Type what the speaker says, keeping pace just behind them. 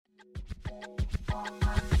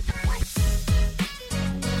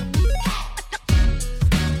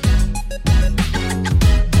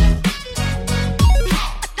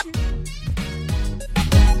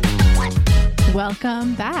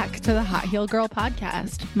Welcome back to the Hot Heel Girl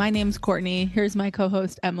podcast. My name's Courtney. Here's my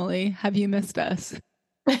co-host, Emily. Have you missed us?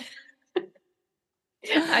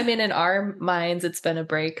 I mean, in our minds, it's been a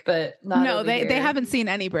break, but not No, over they here. haven't seen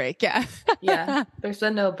any break. Yeah. Yeah, there's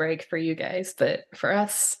been no break for you guys, but for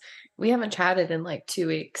us, we haven't chatted in like 2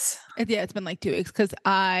 weeks. Yeah, it's been like 2 weeks because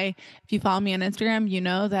if you follow me on Instagram, you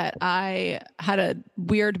know that I had a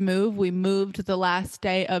weird move. We moved the last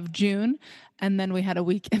day of June, and then we had a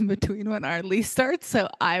week in between when our lease starts. So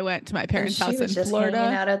I went to my parents' house in Florida. She was just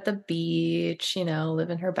hanging out at the beach, you know,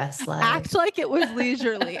 living her best life. Act like it was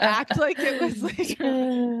leisurely. Act like it was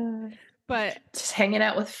leisurely. But just hanging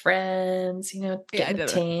out with friends, you know, getting a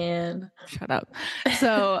tan. Shut up.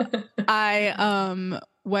 So I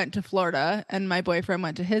went to Florida and my boyfriend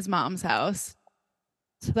went to his mom's house.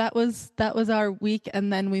 So that was our week,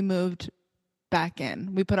 and then we moved back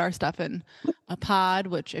in. We put our stuff in a pod,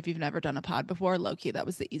 which if you've never done a pod before, low-key, that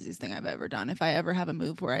was the easiest thing I've ever done. If I ever have a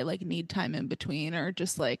move where I like need time in between or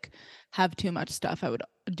just like have too much stuff, I would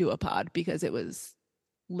do a pod because it was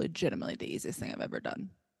legitimately the easiest thing I've ever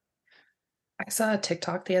done. I saw a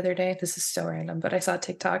TikTok the other day. This is so random, but I saw a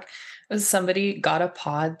TikTok. It was somebody got a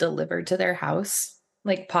pod delivered to their house.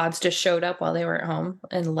 Like pods just showed up while they were at home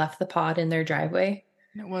and left the pod in their driveway.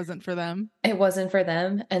 It wasn't for them. It wasn't for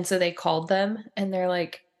them. And so they called them and they're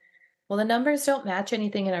like, well, the numbers don't match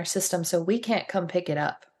anything in our system, so we can't come pick it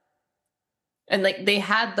up. And like they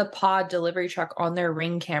had the pod delivery truck on their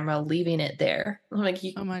Ring camera leaving it there. I'm like,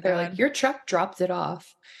 oh my they're God. like, your truck dropped it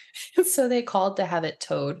off. So they called to have it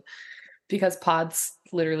towed because pods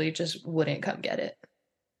literally just wouldn't come get it.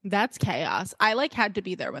 That's chaos. I like had to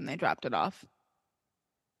be there when they dropped it off.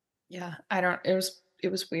 Yeah, it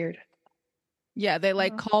was weird. Yeah, they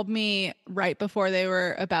like called me right before they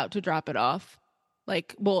were about to drop it off.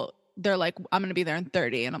 Like, well, they're like, I'm going to be there in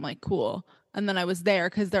 30. And I'm like, cool. And then I was there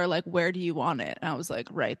because they're like, where do you want it? And I was like,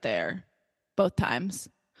 right there, both times.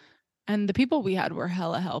 And the people we had were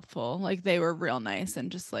hella helpful. Like they were real nice and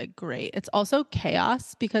just like great. It's also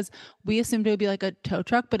chaos because we assumed it would be like a tow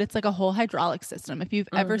truck, but it's like a whole hydraulic system. If you've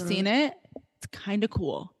ever seen it, it's kind of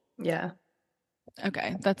cool. Yeah.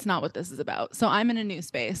 Okay, that's not what this is about. So I'm in a new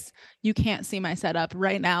space. You can't see my setup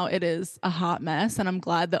right now. It is a hot mess, and I'm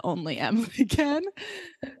glad that only Emily can,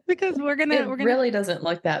 because we're gonna. Really doesn't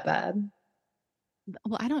look that bad.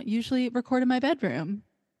 Well, I don't usually record in my bedroom.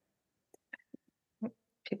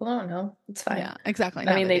 People don't know. It's fine. Yeah, exactly.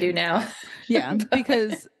 I mean, they do now. Yeah,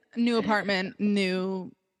 because new apartment,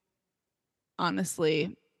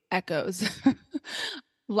 honestly, echoes.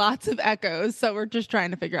 Lots of echoes. So we're just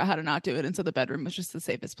trying to figure out how to not do it. And so the bedroom was just the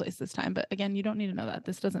safest place this time. But again, you don't need to know that.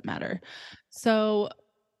 This doesn't matter. So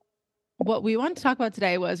what we wanted to talk about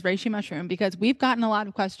today was reishi mushroom, because we've gotten a lot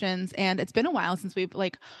of questions and it's been a while since we've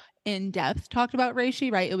like in depth talked about reishi,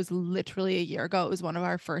 right? It was literally a year ago. It was one of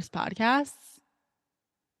our first podcasts.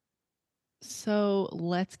 So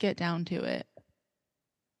let's get down to it.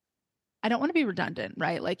 I don't want to be redundant,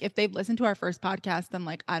 right? Like if they've listened to our first podcast, then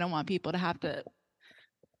like I don't want people to have to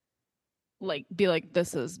like be like,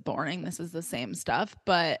 this is boring, this is the same stuff.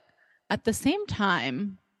 But at the same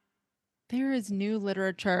time, there is new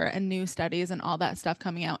literature and new studies and all that stuff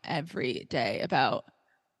coming out every day about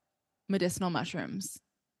medicinal mushrooms.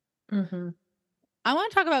 I want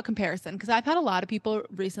to talk about comparison because I've had a lot of people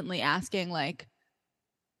recently asking like,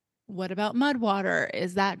 what about mud water?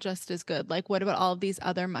 Is that just as good? Like, what about all of these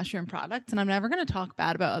other mushroom products? And I'm never going to talk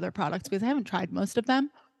bad about other products because I haven't tried most of them.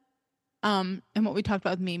 And what we talked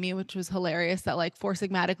about with Mimi, which was hilarious, that like Four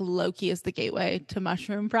Sigmatic low-key is the gateway to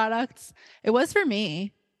mushroom products. It was for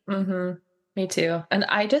me. Me too. And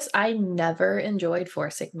I never enjoyed Four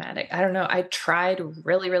Sigmatic. I don't know. I tried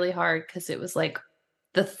really, really hard because it was like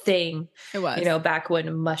the thing. It was. You know, back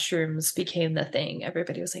when mushrooms became the thing,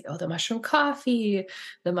 everybody was like, oh, the mushroom coffee,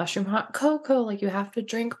 the mushroom hot cocoa, like you have to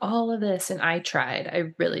drink all of this. And I tried.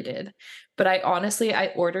 I really did. But I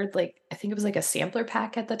ordered like, I think it was like a sampler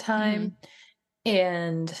pack at the time.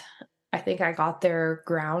 And I think I got their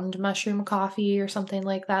ground mushroom coffee or something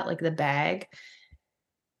like that, like the bag.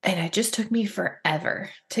 And it just took me forever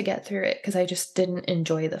to get through it because I just didn't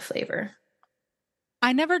enjoy the flavor.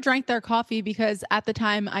 I never drank their coffee because at the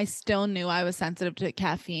time I still knew I was sensitive to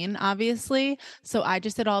caffeine, obviously. So I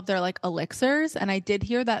just did all of their like elixirs. And I did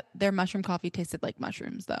hear that their mushroom coffee tasted like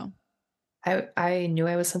mushrooms though. I knew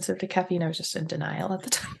I was sensitive to caffeine. I was just in denial at the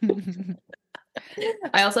time.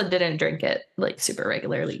 I also didn't drink it like super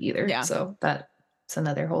regularly either. Yeah. So that It's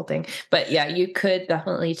another whole thing. But yeah, you could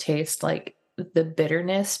definitely taste like the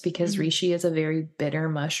bitterness because Mhm. reishi is a very bitter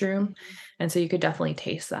mushroom. Mhm. And so you could definitely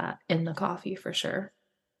taste that in the coffee for sure.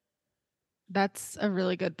 That's a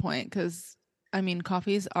really good point because I mean,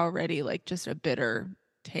 coffee's already like just a bitter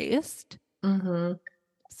taste. Hmm.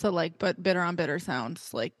 So like, but bitter on bitter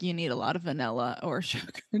sounds like you need a lot of vanilla or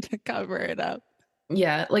sugar to cover it up.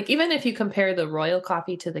 Yeah, like even if you compare the royal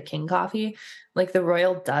coffee to the king coffee, like the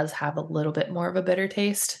royal does have a little bit more of a bitter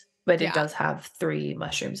taste, but it Yeah, does have three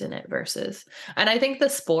mushrooms in it versus. And I think the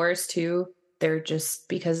spores too, they're just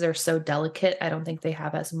because they're so delicate, I don't think they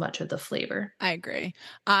have as much of the flavor. I agree.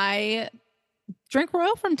 I drink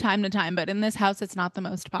Royal from time to time, but in this house, it's not the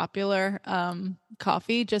most popular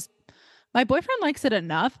coffee. Just my boyfriend likes it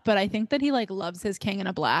enough, but I think that he like loves his King in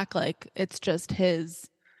a Black. Like it's just his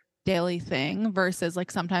daily thing versus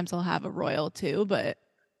like sometimes he'll have a Royal too, but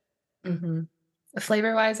Hmm.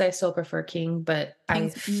 Flavor wise, I still prefer king, but I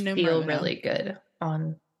King's numero feel uno. really good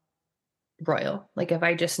on royal. Like if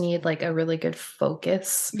I just need like a really good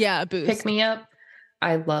focus Yeah, a pick boost. me up,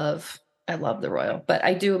 I love I love the royal, but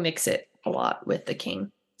I do mix it a lot with the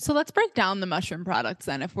king. So let's break down the mushroom products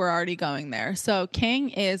then if we're already going there. So King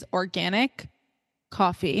is organic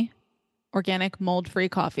coffee, organic mold-free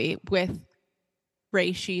coffee with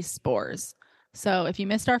reishi spores. So if you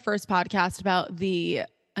missed our first podcast about the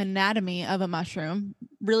anatomy of a mushroom,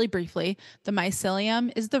 really briefly, the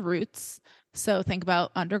mycelium is the roots. So think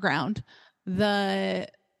about underground. The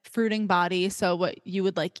fruiting body, so what you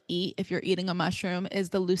would like eat if you're eating a mushroom, is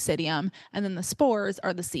the lucidium, and then the spores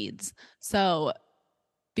are the seeds. So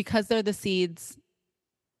because they're the seeds,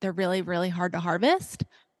 they're really, really hard to harvest.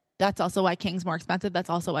 That's also why King's more expensive. That's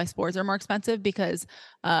also why spores are more expensive because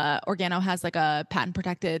Organo has like a patent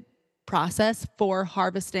protected process for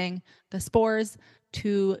harvesting the spores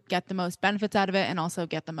to get the most benefits out of it and also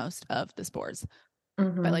get the most of the spores by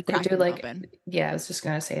Hmm. like They do cracking them like, open. yeah, I was just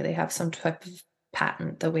gonna say they have some type of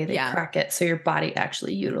patent the way they Yeah, crack it, so your body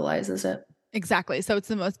actually utilizes it. exactly. So it's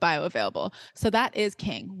the most bioavailable. So that is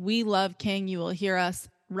King. We love King. You will hear us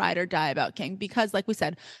ride or die about King because, like we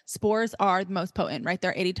said, spores are the most potent, right?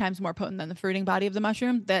 They're 80 times more potent than the fruiting body of the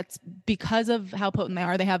mushroom. That's because of how potent they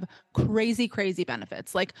are. They have crazy, crazy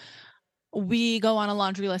benefits. Like we go on a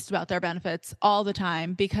laundry list about their benefits all the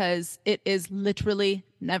time because it is literally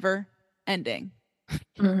never ending.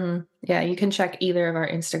 Hmm. Yeah, you can check either of our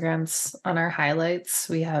Instagrams on our highlights.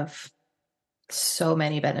 We have so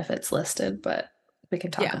many benefits listed, but we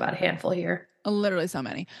can talk Yeah. about a handful here. Literally so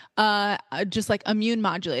many. Just like immune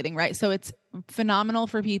modulating, right? So it's phenomenal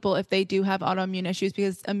for people if they do have autoimmune issues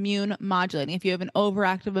because immune modulating. If you have an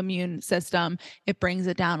overactive immune system, it brings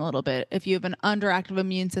it down a little bit. If you have an underactive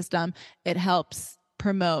immune system, it helps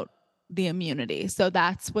promote the immunity. So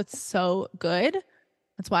that's what's so good.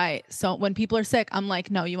 That's why so when people are sick, I'm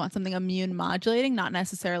like, no, you want something immune modulating, not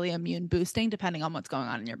necessarily immune boosting, depending on what's going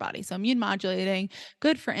on in your body. So immune modulating,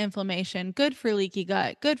 good for inflammation, good for leaky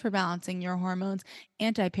gut, good for balancing your hormones,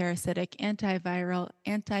 anti-parasitic, antiviral,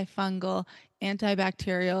 antifungal,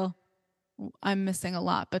 antibacterial. I'm missing a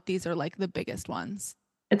lot, but these are like the biggest ones.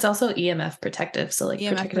 It's also EMF protective, so like EMF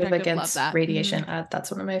protective protective, love against that. radiation.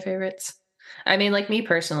 That's one of my favorites. I mean, like me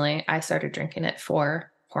personally, I started drinking it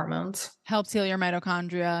for hormones. Helps heal your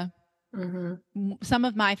mitochondria. Hmm. Some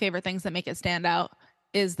of my favorite things that make it stand out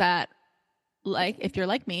is that like if you're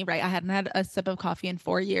like me, right? I hadn't had a sip of coffee in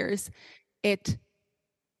 4 years. It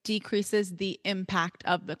decreases the impact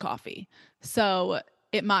of the coffee. So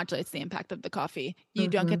it modulates the impact of the coffee. You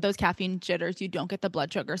don't get Hmm. those caffeine jitters. You don't get the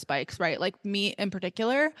blood sugar spikes, right? Like me in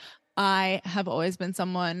particular, I have always been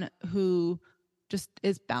someone who just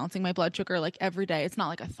is balancing my blood sugar like every day. It's not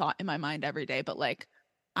like a thought in my mind every day, but like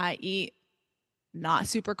I eat not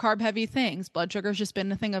super carb heavy things. Blood sugar's just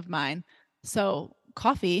been a thing of mine. So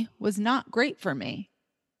coffee was not great for me.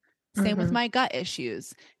 Same with Hmm. my gut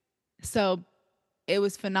issues. So it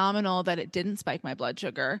was phenomenal that it didn't spike my blood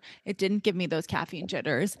sugar. It didn't give me those caffeine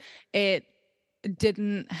jitters. It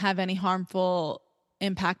didn't have any harmful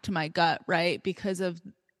impact to my gut, right? Because of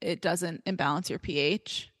it doesn't imbalance your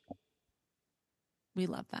pH. We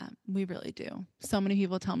love that. We really do. So many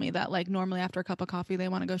people tell me that like normally after a cup of coffee they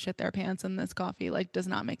want to go shit their pants and this coffee like does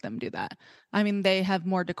not make them do that. I mean, they have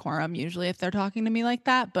more decorum usually if they're talking to me like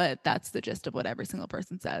that, but that's the gist of what every single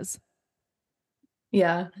person says.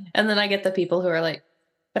 Yeah. And then I get the people who are like,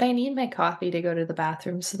 but I need my coffee to go to the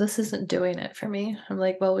bathroom, so this isn't doing it for me. I'm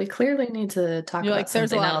like, well, we clearly need to talk You're about like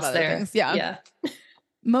there's a something lot of else other there. things. Yeah. Yeah.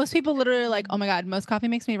 Most people literally are like, oh my God, most coffee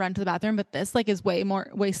makes me run to the bathroom, but this like is way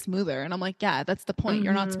smoother. And I'm like, yeah, that's the point.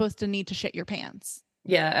 You're not Hmm. supposed to need to shit your pants.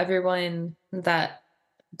 Yeah. Everyone that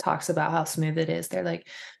talks about how smooth it is, they're like,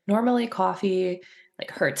 normally coffee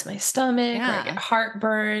like hurts my stomach or I get Yeah.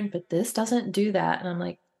 heartburn, but this doesn't do that. And I'm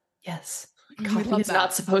like, yes, We coffee love is not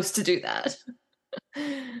that. supposed to do that.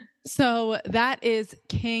 So that is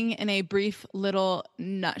King in a brief little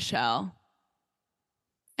nutshell.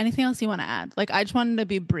 Anything else you want to add? Like, I just wanted to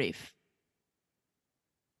be brief.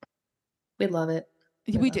 We love it.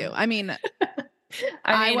 We We love do. it. I mean, I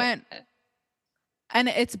I mean, went, and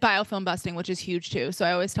it's biofilm busting, which is huge too. So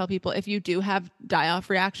I always tell people if you do have die off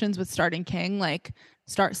reactions with starting King, like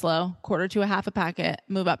start slow, quarter to a half a packet,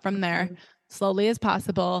 move up from there mhm. slowly as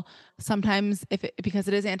possible. Sometimes because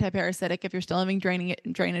it is anti-parasitic, if you're still having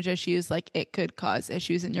drainage issues, like it could cause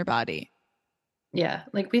issues in your body. Yeah,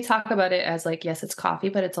 like we talk about it as like, yes, it's coffee,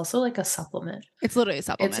 but it's also like a supplement. It's literally a It's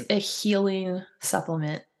supplement. a healing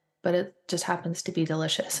supplement, but it just happens to be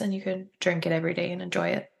delicious and you can drink it every day and enjoy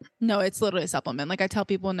it. No, it's literally a supplement. Like I tell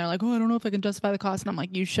people and they're like, oh, I don't know if I can justify the cost. And I'm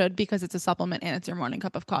like, you should because it's a supplement and it's your morning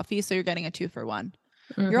cup of coffee. So you're getting a 2-for-1.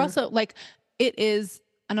 You're Hmm. also like, it is,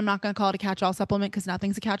 and I'm not going to call it a catch all supplement because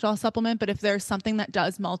nothing's a catch all supplement. But if there's something that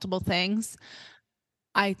does multiple things,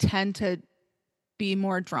 I tend to be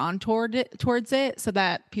more drawn towards it so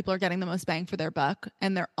that people are getting the most bang for their buck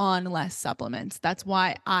and they're on less supplements. That's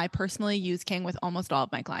why I personally use King with almost all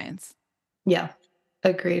of my clients. Yeah,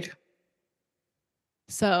 agreed.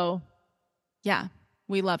 So yeah,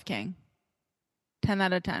 we love King. 10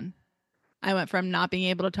 out of 10. I went from not being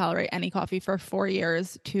able to tolerate any coffee for 4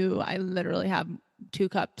 years to I literally have 2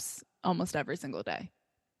 cups almost every single day.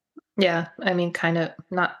 Yeah, I mean, kind of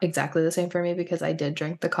not exactly the same for me because I did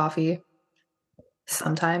drink the coffee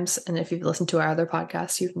sometimes. And if you've listened to our other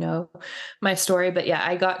podcasts, you know my story. But yeah,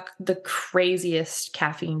 I got the craziest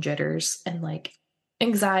caffeine jitters and like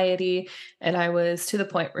anxiety. And I was to the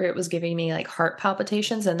point where it was giving me like heart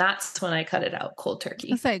palpitations. And that's when I cut it out cold I was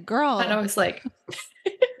gonna turkey. say, And I girl, was like,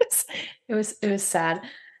 it was sad.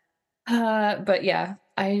 But yeah,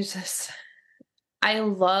 I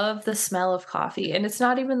love the smell of coffee. And it's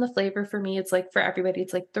not even the flavor for me. It's like for everybody,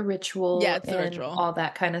 it's like the yeah, ritual it's the and ritual. all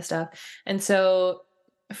that kind of stuff. And so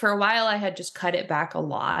for a while I had just cut it back a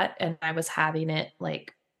lot and I was having it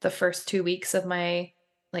like the first 2 weeks of my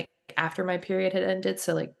like after my period had ended.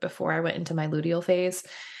 So like before I went into my luteal phase.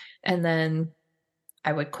 And then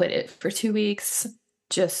I would quit it for 2 weeks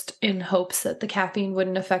just in hopes that the caffeine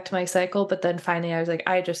wouldn't affect my cycle. But then finally I was like,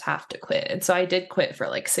 I just have to quit. And so I did quit for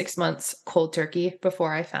like 6 months cold turkey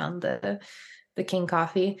before I found the King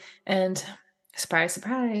coffee. And surprise,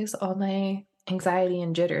 surprise, all my anxiety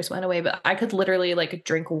and jitters went away. But I could literally like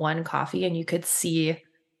drink one coffee and you could see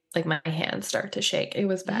like my hands start to shake. It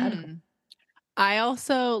was bad. Mm. I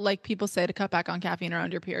also like people say to cut back on caffeine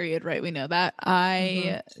around your period, right? We know that. Hmm.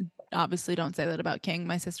 I obviously don't say that about King.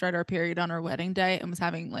 My sister had her period on her wedding day and was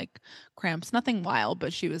having like cramps, nothing wild,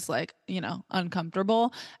 but she was like,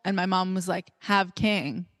 uncomfortable. And my mom was like, have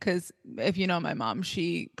King. Cause if you know my mom,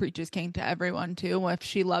 she preaches King to everyone too. If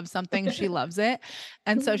she loves something, she loves it.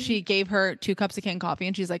 And so she gave her 2 cups of King coffee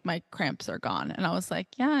and she's like, my cramps are gone. And I was like,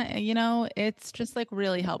 yeah, it's just like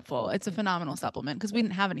really helpful. It's a phenomenal supplement because we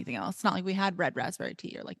didn't have anything else. It's not like we had red raspberry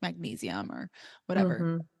tea or like magnesium or whatever.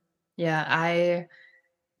 Hmm.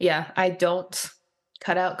 Yeah, I don't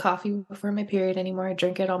cut out coffee before my period anymore. I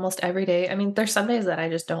drink it almost every day. I mean, there's some days that I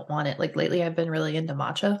just don't want it. Like lately, I've been really into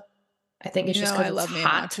matcha. I think it's You just know, because I it's love me a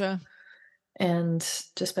hot matcha. and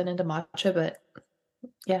just been into matcha. But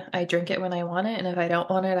yeah, I drink it when I want it. And if I don't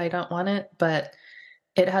want it, I don't want it. But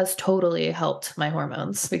it has totally helped my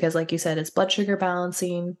hormones because, like you said, it's blood sugar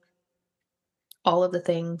balancing, all of the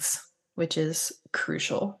things, which is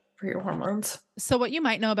crucial for your hormones. So what you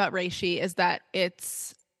might know about reishi is that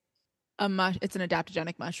it's an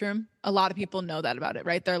adaptogenic mushroom. A lot of people know that about it,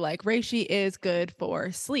 right? They're like reishi is good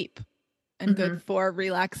for sleep and good Hmm. for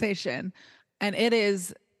relaxation. And it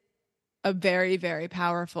is a very, very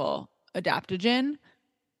powerful adaptogen.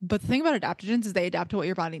 But the thing about adaptogens is they adapt to what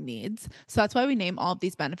your body needs. So that's why we name all of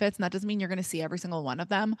these benefits. And that doesn't mean you're going to see every single one of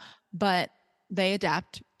them, but they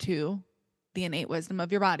adapt to the innate wisdom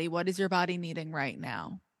of your body. What is your body needing right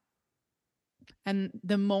now? And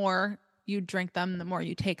the more you drink them, the more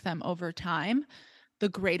you take them over time, the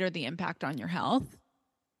greater the impact on your health.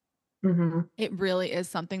 Hmm. It really is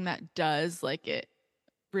something that does like it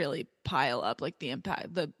really pile up like the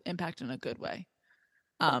impact in a good way.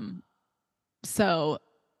 Um so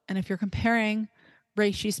and if you're comparing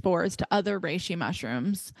reishi spores to other reishi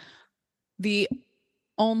mushrooms, the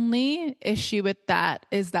only issue with that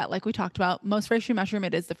is that, like we talked about, most reishi mushroom,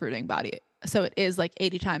 it is the fruiting body. So it is like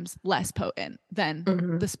 80 times less potent than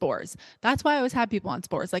Hmm. the spores. That's why I always have people on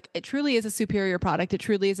spores. Like it truly is a superior product. It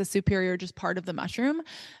truly is a superior just part of the mushroom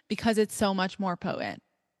because it's so much more potent.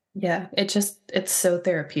 Yeah, it's so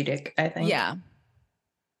therapeutic, I think. Yeah.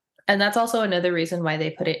 And that's also another reason why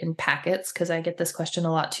they put it in packets, because I get this question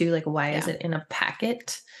a lot too, like, why is Yeah. it in a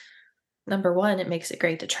packet? Number one, it makes it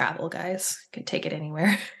great to travel, guys. You can take it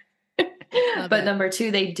anywhere. Love But it. number two,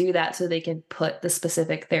 they do that so they can put the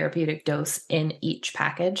specific therapeutic dose in each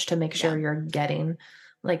package to make Yeah. sure you're getting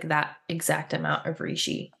like that exact amount of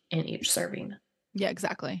reishi in each serving. Yeah,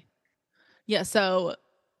 exactly. Yeah. So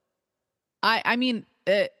I mean,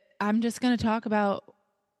 I'm just going to talk about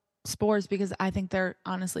spores because I think they're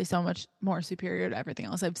honestly so much more superior to everything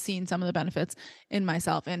else. I've seen some of the benefits in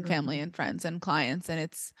myself and family Mhm. and friends and clients, and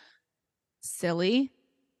it's silly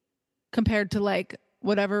compared to like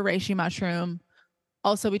whatever reishi mushroom.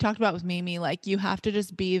 Also, we talked about with Mimi, like you have to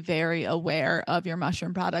just be very aware of your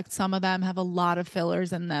mushroom products. Some of them have a lot of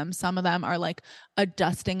fillers in them. Some of them are like a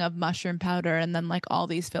dusting of mushroom powder and then like all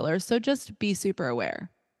these fillers. So just be super aware.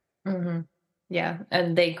 Mhm. Yeah,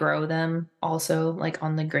 and they grow them also like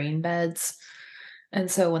on the grain beds. And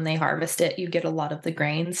so when they harvest it, you get a lot of the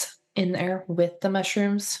grains in there with the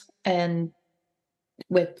mushrooms. And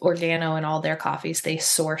with Organo and all their coffees, they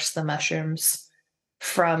source the mushrooms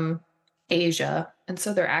from Asia. And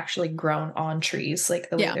so they're actually grown on trees like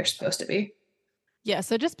the way Yeah. they're supposed to be. Yeah,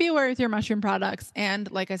 so just be aware with your mushroom products. And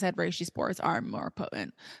like I said, reishi spores are more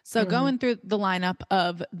potent. So Mhm. going through the lineup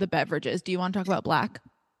of the beverages, do you want to talk about black?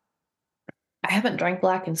 I haven't drank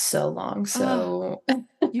black in so long, Oh, so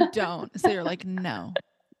you don't. So you're like, no.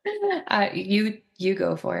 you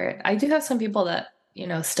go for it. I do have some people that,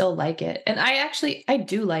 still like it. And I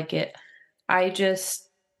do like it. I just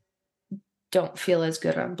don't feel as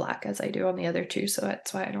good on black as I do on the other two, so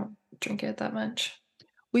that's why I don't drink it that much.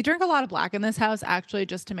 We drink a lot of black in this house actually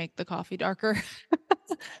just to make the coffee darker.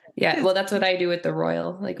 Yeah, 'Cause- well, that's what I do with the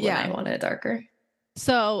royal, like when I yeah. want it darker.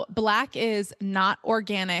 So black is not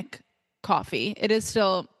organic coffee. It is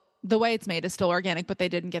still the way it's made is still organic, but they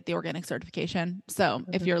didn't get the organic certification. So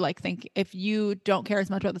if Mhm, you're like if you don't care as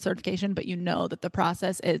much about the certification, but you know that the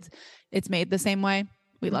process is it's made the same way,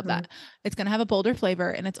 we love mhm, that. It's gonna have a bolder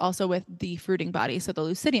flavor and it's also with the fruiting body, so the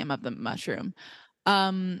lucidium of the mushroom.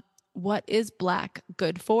 Um, what is black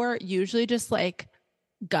good for? Usually just like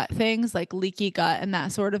gut things like leaky gut and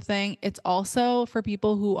that sort of thing. It's also for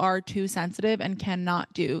people who are too sensitive and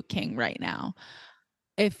cannot do king right now.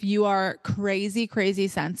 If you are crazy, crazy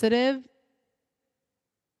sensitive,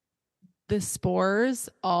 the spores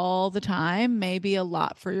all the time may be a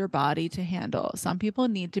lot for your body to handle. Some people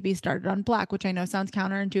need to be started on black, which I know sounds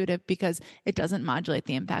counterintuitive because it doesn't modulate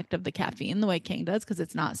the impact of the caffeine the way king does because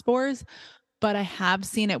it's not spores. But I have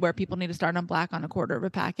seen it where people need to start on black on a quarter of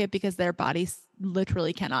a packet because their bodies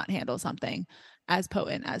literally cannot handle something as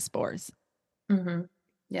potent as spores. mhm.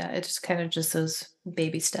 Yeah, it's just kind of just those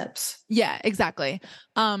baby steps. Yeah, exactly.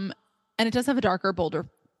 Um, and it does have a darker, bolder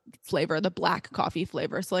flavor, the black coffee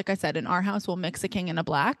flavor. So, like I said, in our house, we'll mix a king and a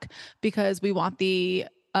black because we want the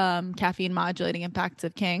caffeine modulating impacts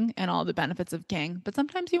of king and all the benefits of king. But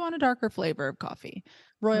sometimes you want a darker flavor of coffee.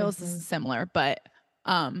 Royals Mhm, similar, but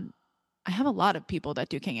um, I have a lot of people that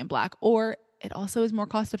do king and black, or it also is more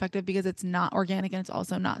cost effective because it's not organic and it's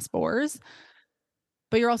also not spores,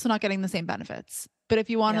 but you're also not getting the same benefits. But if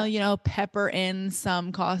you want yeah. to, pepper in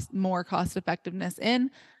some more cost effectiveness in,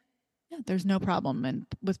 yeah, there's no problem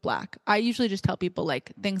with black. I usually just tell people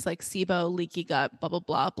like things like SIBO, leaky gut, blah, blah,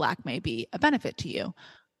 blah. Black may be a benefit to you.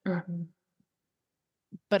 Mhm.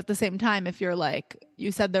 But at the same time, if you're like,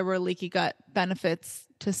 you said there were leaky gut benefits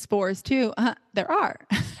to spores too, there are.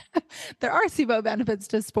 There are SIBO benefits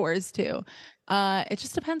to spores too. It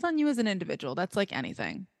just depends on you as an individual. That's like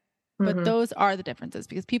anything. But Mhm. those are the differences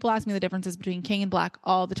because people ask me the differences between king and black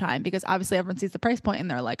all the time because obviously everyone sees the price point and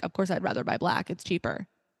they're like, of course, I'd rather buy black. It's cheaper.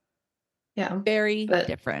 Yeah. Very But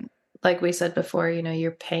different. like we said before,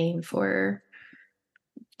 you're paying for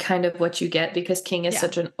kind of what you get because king is Yeah.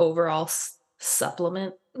 such an overall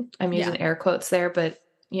supplement. I'm Yeah. using air quotes there, but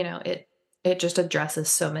it just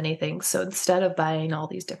addresses so many things. So instead of buying all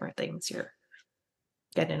these different things, you're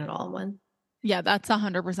getting it all in one. Yeah. That's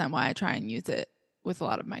 100% why I try and use it with a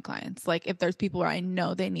lot of my clients. Like if there's people where I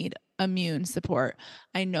know they need immune support,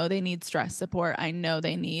 I know they need stress support, I know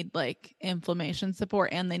they need like inflammation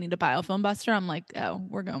support and they need a biofilm buster, I'm like, oh,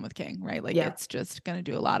 we're going with king, right? Like Yeah. it's just going to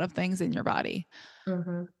do a lot of things in your body.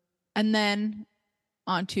 Hmm. And then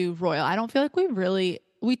onto Royal. I don't feel like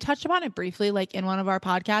we touched upon it briefly like in one of our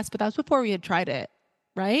podcasts, but that was before we had tried it,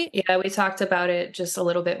 right? Yeah, we talked about it just a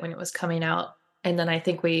little bit when it was coming out. And then I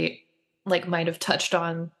think we like might have touched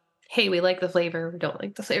on, hey, we like the flavor, we don't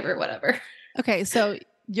like the flavor, whatever. Okay, so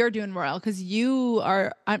you're doing Royal because you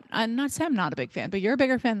are I'm not saying I'm not a big fan, but you're a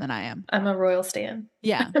bigger fan than I am. I'm a royal stan.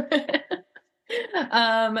 Yeah.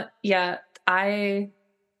 Yeah, I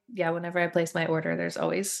yeah, whenever I place my order, there's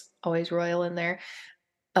always always royal in there.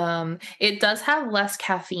 It does have less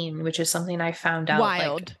caffeine, which is something I found out like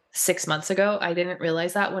Wild. 6 months ago. I didn't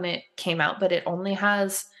realize that when it came out, but it only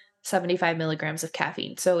has 75 milligrams of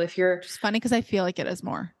caffeine. So if you're, Which is funny because I feel like it is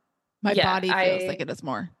more. My yeah, body feels like it is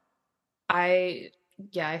more. I,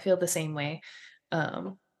 yeah, I feel the same way.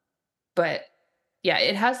 Um, but yeah,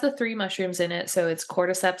 it has the 3 mushrooms in it. So it's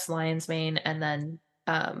cordyceps, lion's mane, and then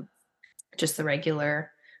um, just the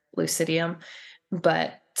regular lucidium.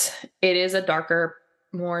 But it is a darker,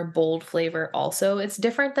 more bold flavor also. It's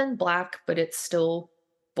different than black, but it's still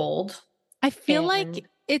bold. I feel like And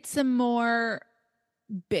it's a more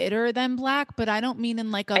bitter than black, but I don't mean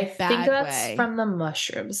in like a I think bad that's way. from the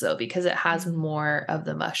mushrooms though, because it has Mm. more of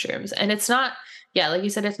the mushrooms. And it's not, yeah, like you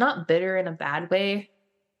said, it's not bitter in a bad way,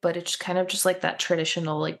 but it's kind of just like that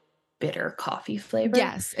traditional, like bitter coffee flavor.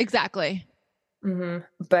 Yes, exactly.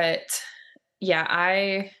 But yeah,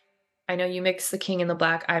 I know you mix the king and the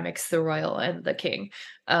black, I mix the royal and the king.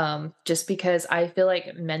 Just because I feel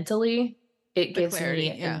like mentally it The gives clarity.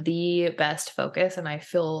 me Yeah. the best focus and I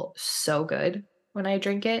feel so good when I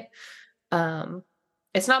drink it. Um,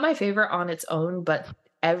 it's not my favorite on its own, but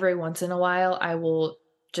every once in a while I will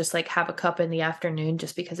just like have a cup in the afternoon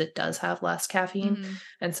just because it does have less caffeine Hmm.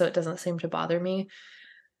 and so it doesn't seem to bother me.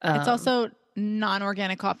 It's Um, also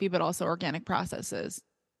non-organic coffee, but also organic processes.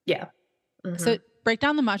 yeah. So Mhm. break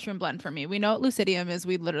down the mushroom blend for me. We know what lucidium is.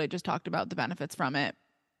 We literally just talked about the benefits from it.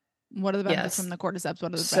 What are the benefits from Yes. the cordyceps?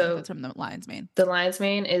 What are the So benefits from the lion's mane? the lion's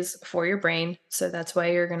mane is for your brain, so that's why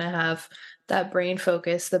you're gonna have that brain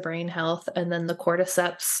focus, the brain health, and then the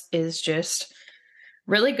cordyceps is just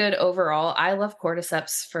really good overall. I love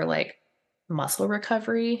cordyceps for like muscle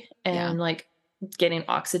recovery Yeah. and like getting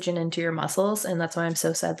oxygen into your muscles, and that's why I'm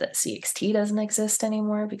so sad that CXT doesn't exist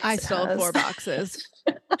anymore I because it still have has. 4 boxes.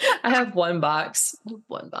 I have one box.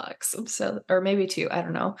 I'm so, or maybe 2, I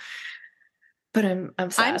don't know, but I'm I'm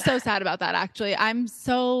sad. so sad about that, actually. I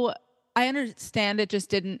understand it just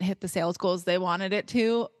didn't hit the sales goals they wanted it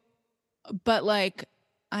to, but like,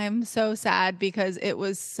 I'm so sad because it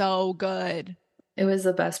was so good. It was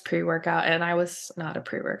the best pre-workout, and I was not a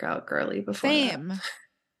pre-workout girly before that. Same.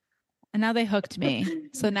 And now they hooked me.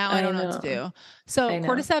 So now I I don't know what to know. do. So I know.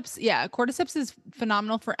 cordyceps, yeah, cordyceps is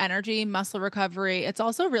phenomenal for energy, muscle recovery. It's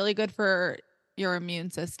also really good for your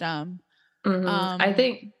immune system. I Um,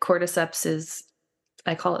 think cordyceps is,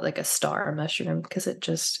 I call it like a star mushroom because it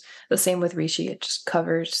just, the same with reishi, it just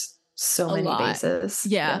covers so a many lot. bases.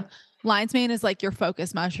 Yeah. Yeah. Lion's mane is like your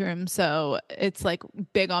focus mushroom. So it's like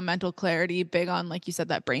big on mental clarity, big on, like you said,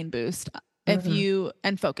 that brain boost. If Hmm. you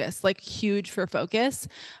and focus, like huge for focus.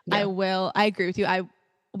 Yeah. I agree with you.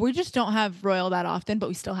 We just don't have royal that often, but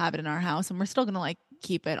we still have it in our house and we're still gonna like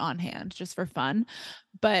keep it on hand just for fun.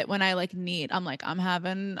 But when I like need, I'm like, I'm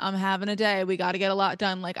having a day. We got to get a lot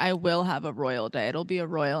done. Like I will have a royal day. It'll be a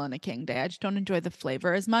royal and a king day. I just don't enjoy the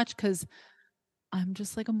flavor as much because I'm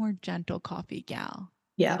just like a more gentle coffee gal.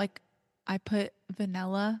 Yeah. Like I put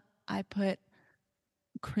vanilla, I put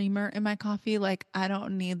creamer in my coffee. Like I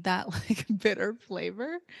don't need that like bitter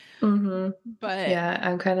flavor. Hmm. But Yeah.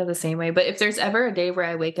 I'm kind of the same way. But if there's ever a day where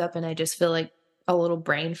I wake up and I just feel like a little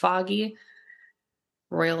brain foggy,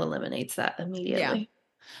 Royal eliminates that yeah, immediately.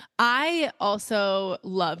 I also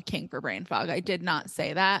love King for brain fog. I did not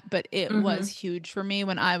say that, but it was Hmm. huge for me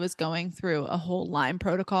when I was going through a whole Lyme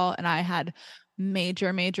protocol and I had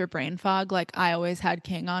major brain fog. Like I always had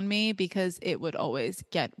King on me because it would always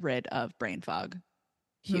get rid of brain fog.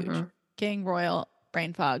 Huge. Hmm. King, Royal,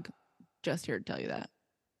 brain fog. Just here to tell you that.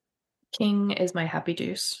 King is my happy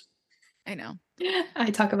juice. I know.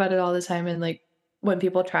 I talk about it all the time, and like when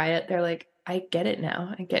people try it, they're like, "I get it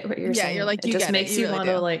now. I get what you're Yeah, you're saying." like, It you just get it. makes You you really want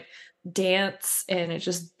to do. like dance, and it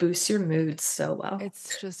just boosts your mood so well.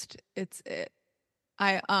 It's just, it's it.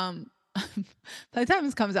 I by the time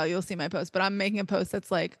this comes out, you'll see my post, but I'm making a post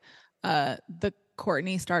that's like the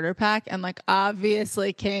Courtney starter pack and like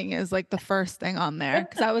obviously King is like the first thing on there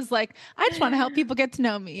because I was like, I just want to help people get to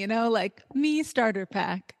know me, like me starter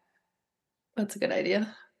pack. That's a good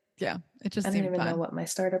idea. Yeah, it I just don't seemed even know fun. what my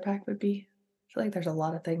starter pack would be. I feel like there's a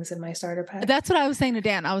lot of things in my starter pack. That's what I was saying to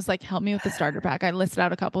Dan. I was like, help me with the starter pack. I listed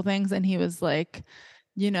out a couple things and he was like,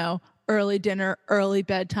 early dinner, early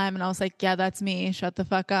bedtime. And I was like, yeah, that's me. Shut the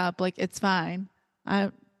fuck up. Like, it's fine.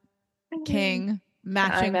 I King, Time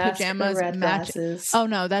matching ask for pajamas, red match. glasses. Oh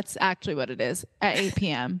no, that's actually what it is at 8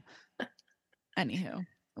 p.m. Anywho,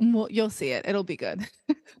 well, you'll see it. It'll be good.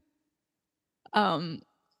 Um,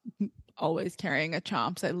 always carrying a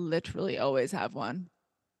chomps. I literally always have one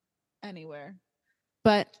anywhere.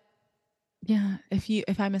 But yeah,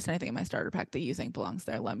 if I missed anything in my starter pack that you think belongs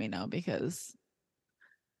there, let me know because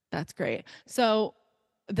that's great. So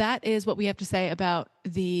that is what we have to say about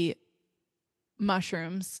the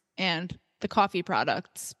mushrooms and the coffee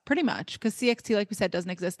products, pretty much. Because CXT, like we said, doesn't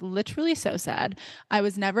exist. Literally so sad. I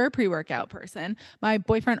was never a pre-workout person. My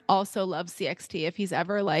boyfriend also loves CXT. If he's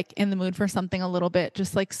ever like in the mood for something a little bit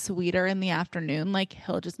just like sweeter in the afternoon, like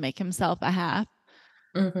he'll just make himself a half.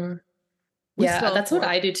 Mm-hmm. We Yeah, still have that's what four.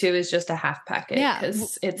 I do too, is just a half packet Yeah,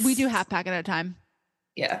 because we do it's, half pack at a time.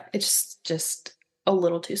 yeah, it's just a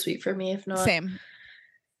little too sweet for me if not. Same.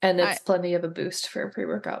 And I it's plenty of a boost for a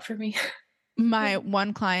pre-workout for me. my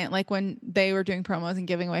one client, like when they were doing promos and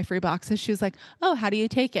giving away free boxes, she was like, "Oh, how do you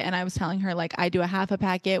take it?" And I was telling her like I do a half a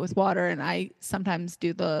packet with water, and I sometimes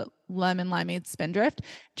do the lemon limeade spindrift.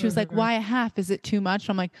 She was like, Mm-hmm. "Why a half? Is it too much?"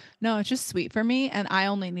 I'm like, "No, it's just sweet for me, and I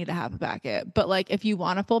only need a half a packet. But like, if you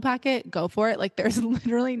want a full packet, go for it. Like, there's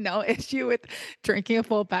literally no issue with drinking a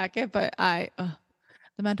full packet. But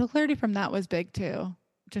the mental clarity from that was big too.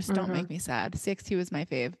 Just don't Mm-hmm. make me sad. 6-2 is my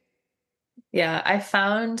fave. Yeah, I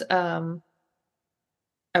found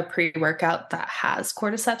a pre-workout that has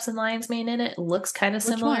cordyceps and lion's mane in it. It looks kind of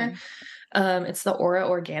Which similar. one? It's the Aura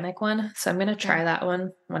organic one. So I'm gonna Okay. try that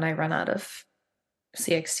one when I run out of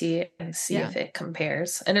CXT and see Yeah. if it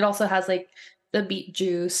compares. And it also has like the beet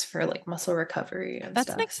juice for like muscle recovery and That's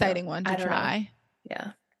an stuff. So exciting one to I don't know. try.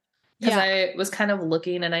 Yeah. Because Yeah, I was kind of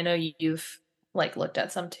looking and I know you've like looked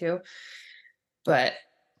at some too, but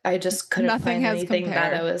I just couldn't nothing find has anything that I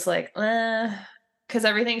compared. was like, because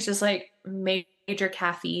everything's just like major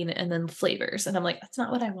caffeine and then flavors. And I'm like, that's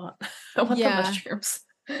not what I want. I want the Yeah. mushrooms.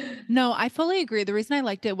 No, I fully agree. The reason I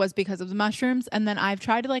liked it was because of the mushrooms. And then I've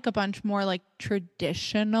tried like a bunch more like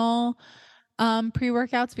traditional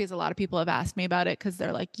pre-workouts because a lot of people have asked me about it because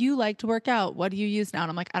they're like, you like to work out. What do you use now? And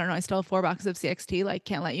I'm like, I don't know. I still have 4 boxes of CXT, like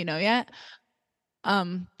can't let you know yet.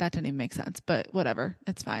 That didn't even make sense, but whatever.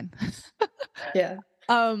 It's fine. Yeah.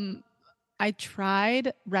 um, I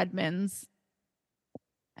tried Redmond's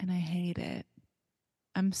and I hate it.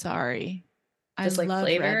 I'm sorry. I Just like love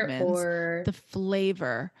flavor Redmond's. or. The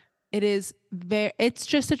flavor. It's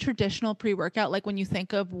just a traditional pre-workout. Like when you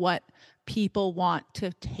think of what people want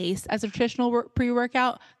to taste as a traditional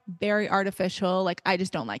pre-workout, very artificial. Like I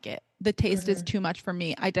just don't like it. The taste is Mhm. too much for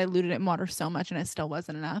me. I diluted it in water so much and it still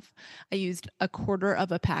wasn't enough. I used a quarter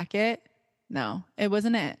of a packet. No, it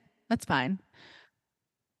wasn't it. That's fine.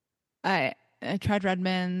 I I tried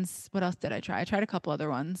Redmond's. What else did I try? I tried a couple other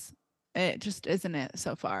ones. It just isn't it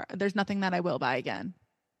so far. There's nothing that I will buy again.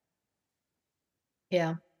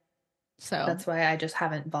 Yeah. So That's why I just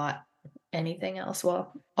haven't bought anything else.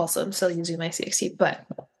 Well, also I'm still using my CXT, but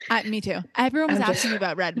me too. Everyone was I'm just. asking me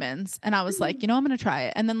about Redmond's, and I was like, I'm gonna try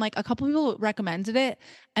it. And then like a couple people recommended it,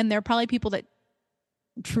 and they're probably people that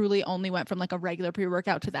truly only went from like a regular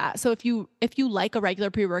pre-workout to that. So if you like a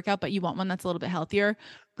regular pre-workout but you want one that's a little bit healthier,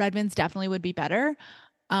 Redmond's definitely would be better.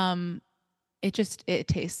 Um, it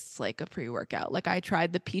tastes like a pre-workout. Like I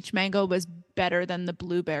tried the peach mango was better than the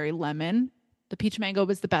blueberry lemon. The peach mango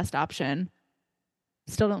was the best option.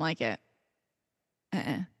 Still don't like it.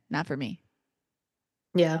 Not for me.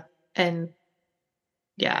 Yeah. And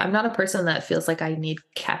yeah, I'm not a person that feels like I need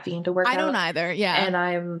caffeine to work I don't out. either. Yeah, And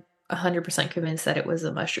I'm 100% convinced that it was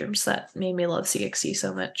the mushrooms that made me love CXC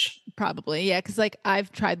so much. probably. Yeah, because like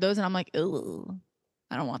I've tried those and I'm like, ew,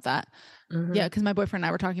 I don't want that. Yeah, Hmm. because my boyfriend and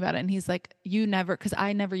I were talking about it, and he's like, "You never," because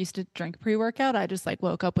I never used to drink pre-workout. I just like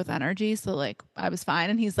woke up with energy, so like I was fine.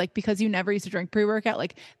 And he's like, "Because you never used to drink pre-workout,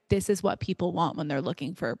 like this is what people want when they're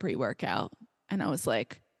looking for a pre-workout." And I was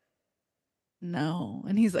like, "No,"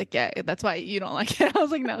 and he's like, "Yeah, that's why you don't like it." I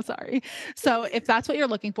was like, "No, sorry." So if that's what you're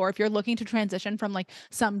looking for, if you're looking to transition from like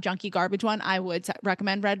some junky garbage one, I would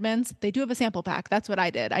recommend Redmond's. They do have a sample pack. That's what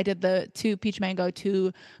I did. I did the 2 peach mango,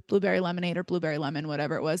 2 blueberry lemonade or blueberry lemon,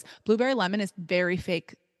 whatever it was. Blueberry lemon is very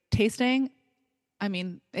fake tasting. I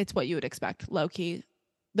mean, it's what you would expect, low key.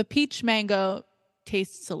 The peach mango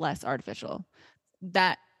tastes less artificial.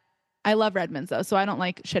 That I love Redmond's though, so I don't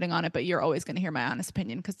like shitting on it, but you're always going to hear my honest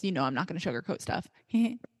opinion because I'm not going to sugarcoat stuff.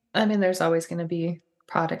 I mean, there's always going to be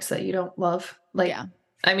products that you don't love. Yeah. Like,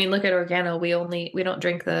 I mean, look at Organo. We don't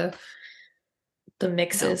drink the No,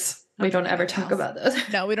 mixes. We not don't drinking ever anything talk else. about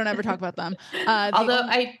those. No, we don't ever talk about them. The Although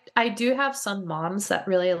only I do have some moms that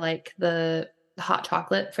really like the hot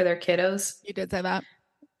chocolate for their kiddos. You did say that.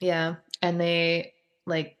 Yeah, and they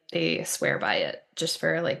swear by it just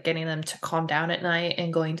for like getting them to calm down at night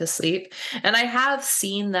and going to sleep. And I have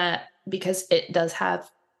seen that because it does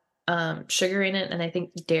have sugar in it and I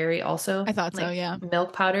think dairy I also, thought so. like Yeah.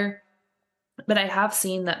 milk powder. But I have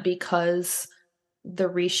seen that because the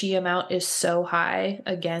reishi amount is so high,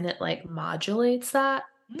 again, it like modulates that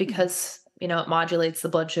Mm. because, it modulates the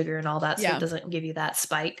blood sugar and all that. So it Yeah. doesn't give you that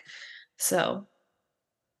spike. So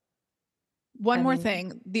One I more mean,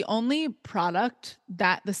 thing. The only product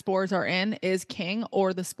that the spores are in is King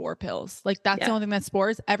or the spore pills. Like that's the yeah. only thing that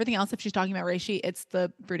spores. Everything else, if she's talking about reishi, it's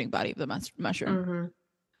the fruiting body of the mushroom. Mm-hmm.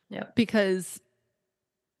 Yep. Because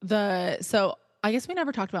so I guess we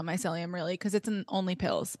never talked about mycelium really because it's in only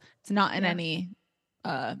pills. It's not in Yeah. any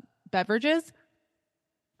uh beverages.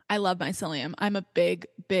 I love mycelium. I'm a big,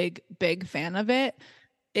 big, big fan of it.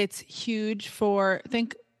 It's huge for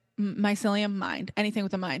think mycelium mind, anything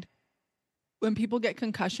with a mind. When people get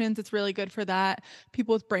concussions, it's really good for that.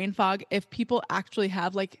 People with brain fog, if people actually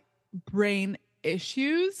have like brain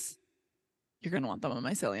issues, you're gonna want them on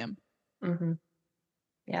mycelium. Mm-hmm.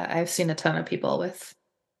 Yeah. I've seen a ton of people with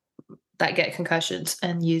that get concussions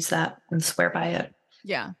and use that and swear by it.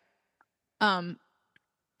 Yeah. Um,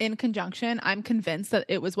 in conjunction, I'm convinced that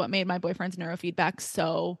it was what made my boyfriend's neurofeedback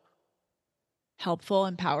so helpful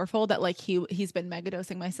and powerful that like he's been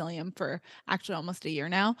megadosing mycelium for actually almost a year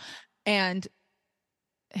now. And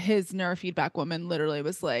his neurofeedback woman literally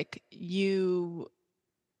was like, you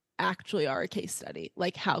actually are a case study,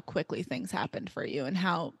 like how quickly things happened for you and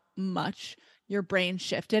how much your brain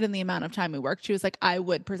shifted in the amount of time we worked. She was like, I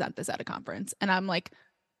would present this at a conference. And I'm like,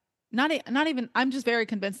 not even, I'm just very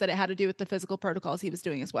convinced that it had to do with the physical protocols he was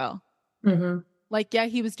doing as well. Mm-hmm. Like, yeah,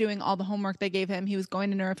 he was doing all the homework they gave him. He was going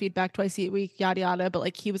to neurofeedback twice a week, yada, yada. But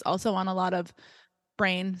like, he was also on a lot of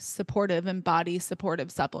brain supportive and body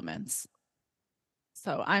supportive supplements.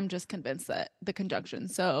 So I'm just convinced that the conjunction.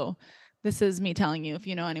 So this is me telling you if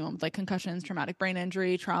you know anyone with like concussions, traumatic brain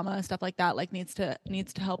injury, trauma, stuff like that, like needs to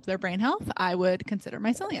help their brain health, I would consider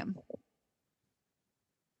mycelium.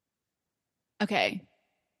 Okay.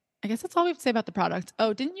 I guess that's all we have to say about the product.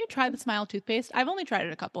 Oh, didn't you try the Smile toothpaste? I've only tried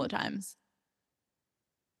it a couple of times.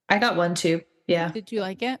 I got one too. Yeah. Did you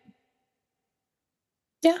like it?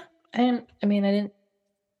 Yeah. I mean, I didn't,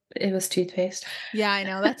 it was toothpaste. Yeah, I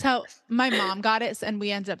know. That's how my mom got it, and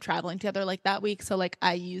we ended up traveling together like that week. So like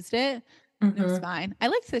I used it and it was Mm-hmm. fine. I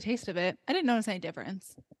liked the taste of it. I didn't notice any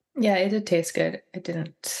difference. Yeah, it did taste good. I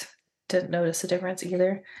didn't notice a difference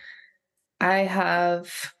either. I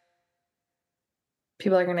have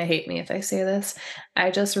people are gonna hate me if I say this.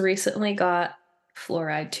 I just recently got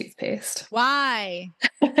fluoride toothpaste. Why?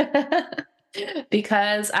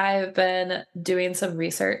 Because I've been doing some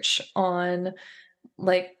research on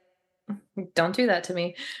like don't do that to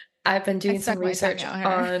me. I've been I doing some stuck my tongue research out here.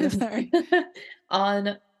 on Sorry.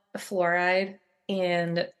 on fluoride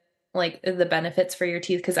and like the benefits for your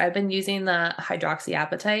teeth because I've been using the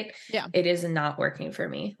hydroxyapatite. Yeah. It is not working for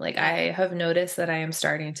me. Like Yeah. I have noticed that I am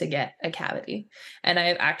starting to get a cavity. And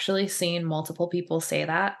I've actually seen multiple people say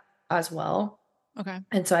that as well. Okay.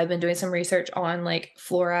 And so I've been doing some research on like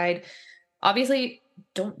fluoride. Obviously,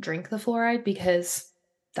 don't drink the fluoride because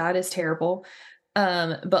that is terrible.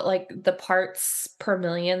 But like the parts per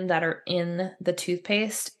million that are in the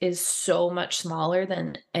toothpaste is so much smaller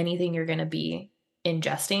than anything you're going to be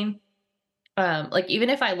ingesting. Like even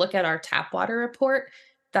if I look at our tap water report,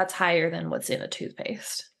 that's higher than what's in a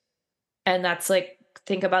toothpaste. And that's like,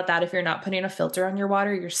 think about that. If you're not putting a filter on your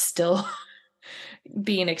water, you're still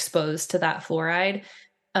being exposed to that fluoride.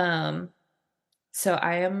 Um, so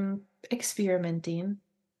I am experimenting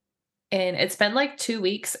and it's been like 2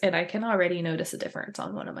 weeks and I can already notice a difference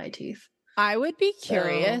on one of my teeth. I would be So,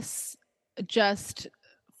 curious just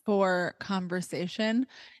for conversation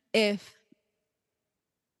if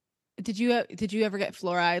did you ever get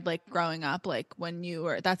fluoride like growing up like when you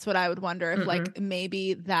were that's what I would wonder if like mm-mm,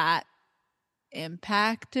 maybe that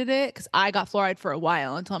impacted it cuz I got fluoride for a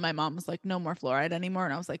while until my mom was like no more fluoride anymore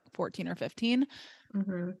and I was like 14 or 15.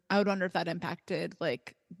 mm-hmm, I would wonder if that impacted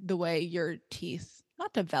like the way your teeth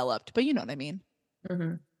not developed, but you know what I mean.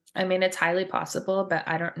 mm-hmm. I mean, it's highly possible, but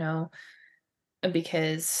I don't know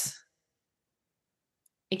because,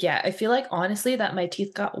 yeah, I feel like honestly that my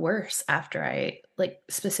teeth got worse after I like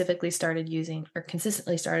specifically started using or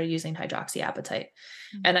consistently started using hydroxyapatite.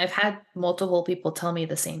 And I've had multiple people tell me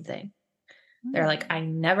the same thing. They're like, Mm. I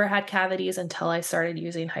never had cavities until I started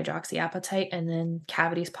using hydroxyapatite, and then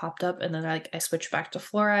cavities popped up, and then like I switched back to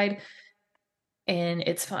fluoride, and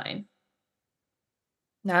it's fine.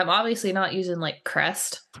 Now I'm obviously not using like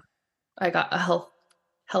Crest. I got a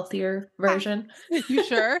healthier version. You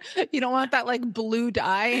sure? You don't want that like blue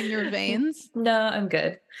dye in your veins? No, I'm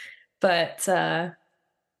good. But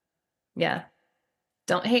yeah,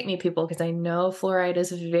 don't hate me, people, because I know fluoride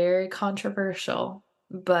is very controversial.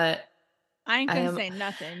 But I ain't I gonna am say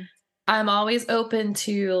nothing. I'm always open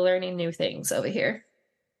to learning new things over here.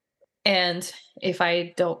 And if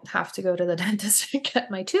I don't have to go to the dentist to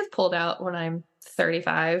get my tooth pulled out when I'm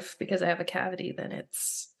 35 because I have a cavity, then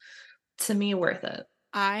it's to me worth it.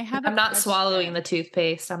 I have a I'm not swallowing the question.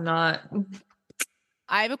 toothpaste. I'm not.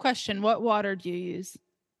 I have a question. What water do you use? Do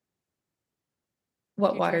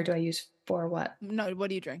What you water do drink? I use for what? No, what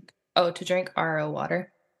do you drink? Oh, to drink RO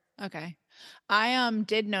water. Okay. I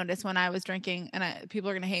did notice when I was drinking, and people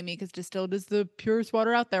are gonna hate me because distilled is the purest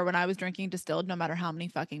water out there. When I was drinking distilled, no matter how many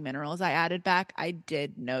fucking minerals I added back, I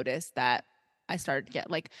did notice that I started to get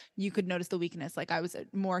like you could notice the weakness. Like I was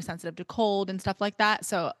more sensitive to cold and stuff like that.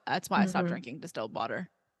 So that's why I stopped Hmm. drinking distilled water.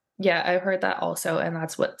 Yeah, I heard that also, and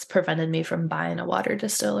that's what's prevented me from buying a water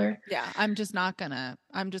distiller. Yeah, I'm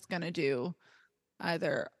just gonna do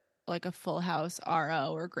either like a full house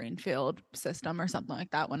RO or greenfield system or something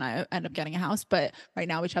like that when I end up getting a house. But right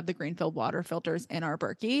now we just have the greenfield water filters in our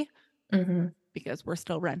Berkey Hmm. because we're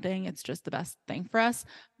still renting. It's just the best thing for us.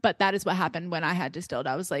 But that is what happened when I had distilled.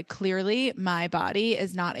 I was like, clearly my body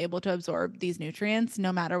is not able to absorb these nutrients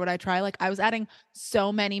no matter what I try. Like I was adding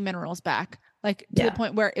so many minerals back, like to the Yeah.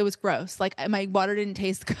 point where it was gross. Like my water didn't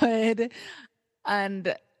taste good.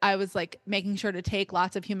 And I was like making sure to take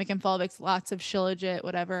lots of humic and fulvics, lots of shilajit,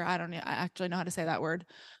 whatever. I don't know. I actually know how to say that word.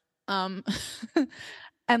 Um,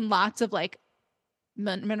 and lots of like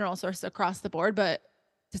mineral sources across the board, but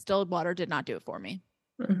distilled water did not do it for me.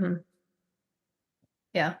 Hmm.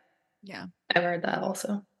 Yeah, Yeah. I've heard that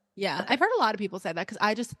also. Yeah. I've But, heard a lot of people say that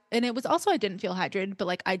because and it was also, I didn't feel hydrated, but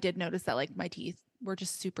like I did notice that like my teeth were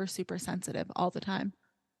just super, super sensitive all the time.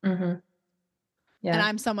 hmm. And Yeah.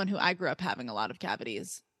 I'm someone who I grew up having a lot of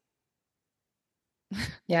cavities.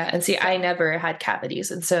 Yeah. And see, I So never had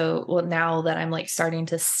cavities. And so, well, now that I'm like starting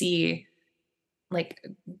to see like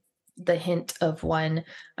the hint of one,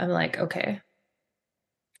 I'm like, okay,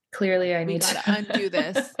 you're clearly like, I we need got to undo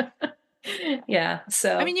this. to. Yeah. I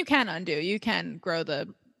So, mean, you can undo, you can grow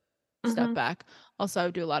the stuff mhm. back. Also, I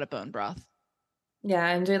would do a lot of bone broth. Yeah,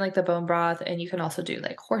 I'm doing like the bone broth, and you can also do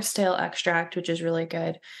like horsetail extract, which is really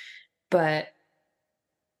good. But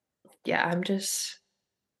yeah, I'm just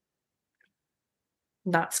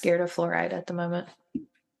not scared of fluoride at the moment.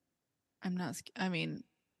 I mean,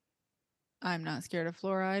 I'm not scared of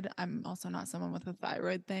fluoride. I'm also not someone with a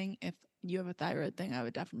thyroid thing. If you have a thyroid thing, I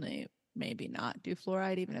would definitely maybe not do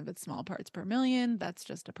fluoride, even if it's small parts per million. That's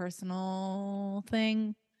just a personal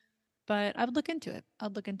thing. But I would look into it.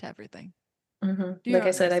 I'd look into everything. Do your Like I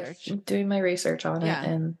own said, research. I'm doing my research on it Yeah.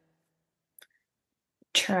 and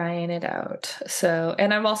trying it out. So,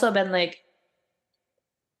 and I've also been like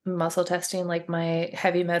muscle testing like my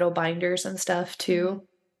heavy metal binders and stuff Mhm. too,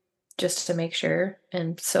 just to make sure.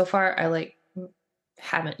 And so far, I like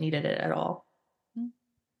haven't needed it at all.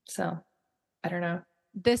 So, I don't know.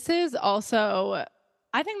 This is also,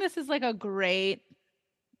 I think this is like a great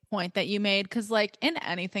point that you made because like in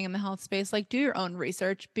anything in the health space like do your own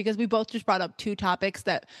research because we both just brought up two topics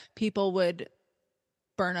that people would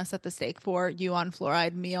burn us at the stake for, you on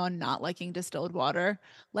fluoride, me on not liking distilled water,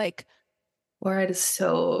 like Fluoride is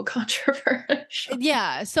so controversial.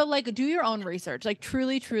 yeah, so like do your own research, like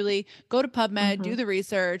truly go to PubMed, do Hmm. the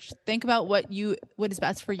research, think about what is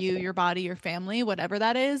best for you, your body, your family, whatever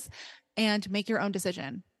that is, and make your own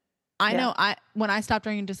decision. I Yeah. know I when I stopped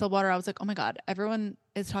drinking distilled water, I was like, oh my God, everyone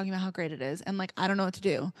is talking about how great it is. And like, I don't know what to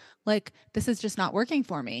do. Like, this is just not working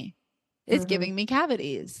for me. It's Hmm. giving me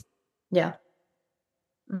cavities. Yeah.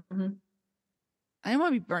 Hmm. I didn't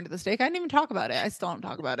want to be burned at the stake. I didn't even talk about it. I still don't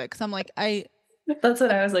talk about it because I'm like, That's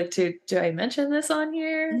what I was like, do I mention this on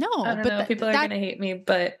here? I no, don't but know. People are that gonna hate me,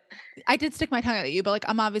 but I did stick my tongue out at you, but like,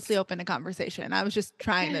 I'm obviously open to conversation. I was just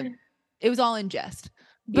trying to, it was all in jest.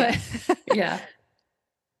 But yeah. Yeah.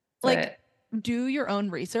 like, But do your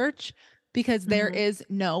own research because there mhm. is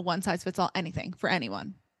no one size fits all anything for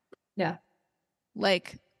anyone. Yeah.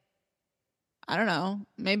 Like, I don't know.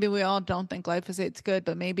 Maybe we all don't think glyphosate's good,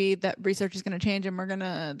 but maybe that research is going to change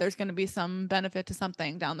and there's going to be some benefit to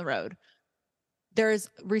something down the road.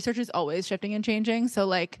 Research is always shifting and changing. So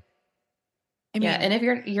like, I Yeah. And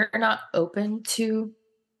mean, if you're not open to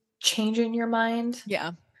changing your mind,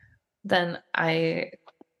 yeah. then I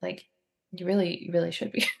like you really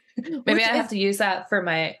should be. Maybe Which I have is to use that for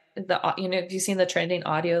have you seen the trending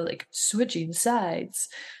audio like switching sides?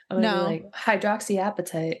 I'm gonna be no. like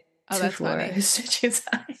hydroxyapatite Oh, to that's funny. fluoride switching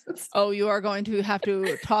sides. Oh, you are going to have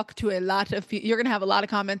to talk to a lot of you're going to have a lot of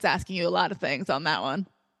comments asking you a lot of things on that one.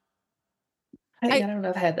 I I don't know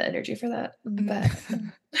if I have the energy for that, but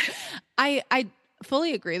I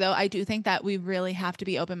fully agree though. I do think that we really have to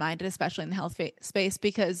be open-minded, especially in the health space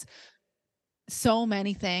because so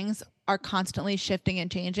many things are constantly shifting and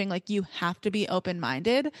changing. Like you have to be open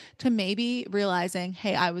minded to maybe realizing,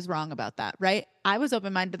 hey, I was wrong about that, right? I was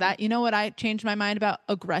open minded to that. You know what I changed my mind about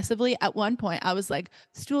aggressively? At one point, I was like,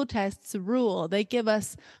 stool tests rule.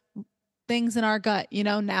 things in our gut, you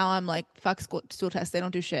know, now I'm like, fuck stool tests. They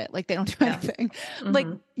don't do shit. Like they don't do Yeah. anything. Like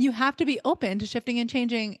Hmm. you have to be open to shifting and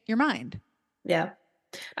changing your mind. Yeah.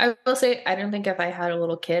 I will say, I don't think if I had a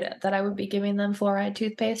little kid that I would be giving them fluoride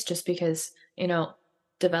toothpaste just because,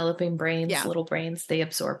 developing brains, Yeah. little brains, they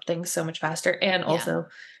absorb things so much faster. And Yeah. also,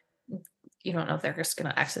 you don't know if they're just going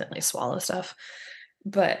to accidentally swallow stuff.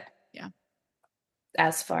 But Yeah.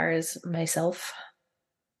 as far as myself,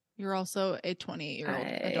 You're also a 28-year-old I,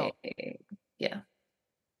 adult. yeah,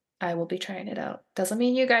 I will be trying it out. Doesn't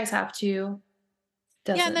mean you guys have to.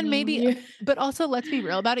 Yeah. And Doesn't then mean maybe, you. but also let's be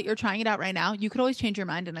real about it. You're trying it out right now. You could always change your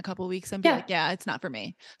mind in a couple weeks and be Yeah. like, yeah, it's not for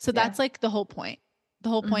me. So Yeah. that's like the whole point. The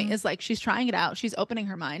whole point Hmm. is like she's trying it out. She's opening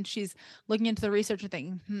her mind. She's looking into the research and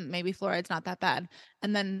thinking, maybe fluoride's not that bad.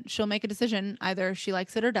 And then she'll make a decision. Either she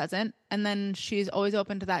likes it or doesn't. And then she's always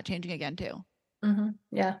open to that changing again too. Hmm.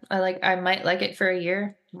 Yeah. I might like it for a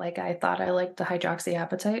year. Like I thought I liked the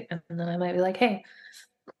hydroxyapatite. And then I might be like, hey,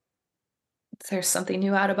 there's something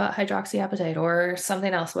new out about hydroxyapatite or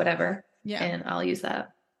something else, whatever. Yeah. And I'll use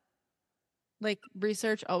that. Like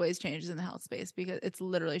research always changes in the health space because it's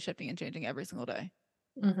literally shifting and changing every single day.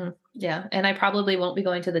 Hmm. Yeah. And I probably won't be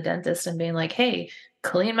going to the dentist and being like, hey,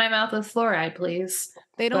 clean my mouth with fluoride, please.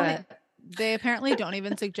 They don't, But they apparently don't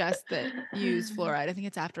even suggest that you use fluoride. I think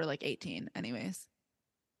it's after like 18, anyways.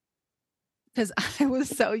 Because I was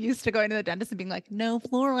so used to going to the dentist and being like, no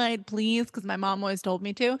fluoride, please. Because my mom always told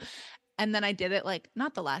me to. And then I did it like,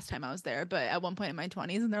 not the last time I was there, but at one point in my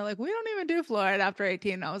 20s. And they're like, we don't even do fluoride after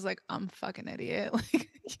 18. And I was like, I'm fucking idiot. Like,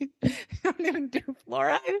 you don't even do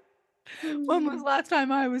fluoride. When was the last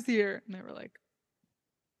time I was here? And they were like,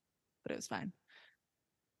 but it was fine.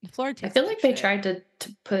 The fluoride I tastes feel like like they shit. tried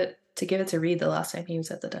to give it to Reed the last time he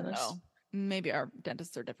was at the dentist. Oh, maybe our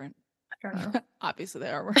dentists are different. I don't know. Obviously, they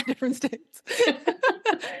are. We're in different states.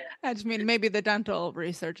 I just mean maybe the dental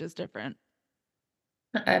research is different.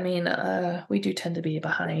 I mean, we do tend to be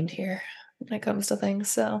behind here when it comes to things,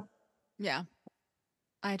 so Yeah.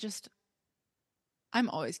 I just, I'm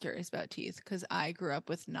always curious about teeth because I grew up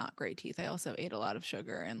with not great teeth. I also ate a lot of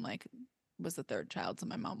sugar and like was the third child. So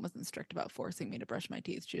my mom wasn't strict about forcing me to brush my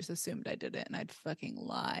teeth. She just assumed I did it and I'd fucking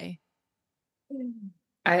lie.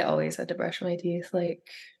 I always had to brush my teeth. Like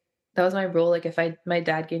that was my rule. Like if my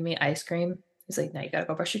dad gave me ice cream, he's like, "No, you gotta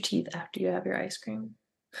go brush your teeth after you have your ice cream."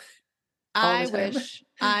 All the time.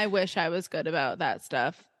 I wish I was good about that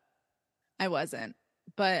stuff. I wasn't,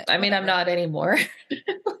 but I mean, I'm whatever. not anymore.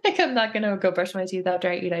 Like I'm not gonna go brush my teeth after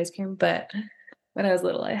I eat ice cream, but when I was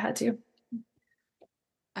little, I had to.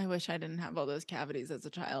 I wish I didn't have all those cavities as a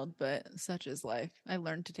child, but such is life. I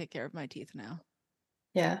learned to take care of my teeth now.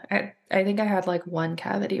 Yeah, I think I had like one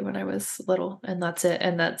cavity when I was little, and that's it.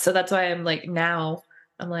 And that's why I'm like now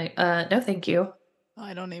I'm like, no, thank you.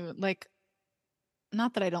 I don't even like,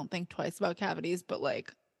 not that I don't think twice about cavities, but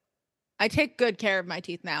like I take good care of my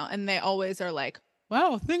teeth now. And they always are like,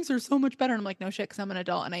 wow, things are so much better. And I'm like, no shit, because I'm an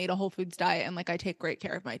adult and I eat a whole foods diet and like I take great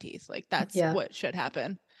care of my teeth. Like that's Yeah. what should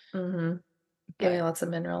happen. Mm-hmm. Give me But lots of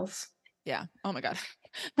minerals. yeah. Oh my God.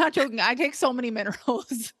 Not joking. I take so many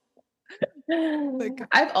minerals. Like,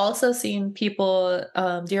 I've also seen people,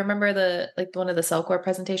 do you remember one of the Cellcore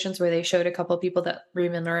presentations where they showed a couple of people that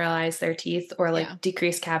remineralized their teeth or yeah. like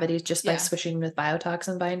decreased cavities just by Yeah. swishing with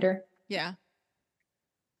biotoxin binder? Yeah.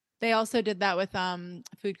 They also did that with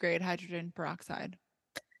food grade hydrogen peroxide.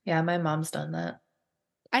 Yeah, my mom's done that.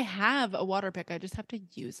 I have a water pick. I just have to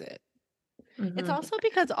use it. It's Hmm. also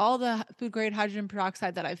because all the food grade hydrogen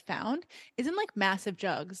peroxide that I've found is in like massive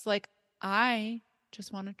jugs. Like I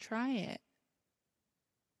just want to try it.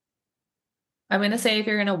 I'm gonna say if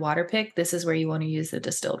you're gonna water pick, this is where you want to use the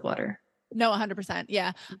distilled water. No, 100%.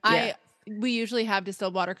 Yeah. Yeah, We usually have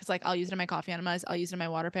distilled water because like I'll use it in my coffee enemas, I'll use it in my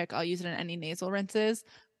water pick, I'll use it in any nasal rinses.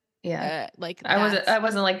 yeah. Like I that's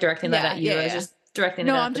wasn't like directing that yeah, at yeah, you. I was yeah. just directing it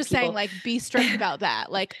No, at I'm the just saying people. like be strict about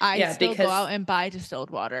that. Like I Yeah, still go because out and buy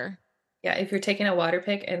distilled water. yeah, if you're taking a water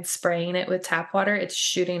pick and spraying it with tap water, it's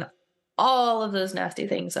shooting all of those nasty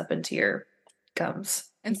things up into your gums.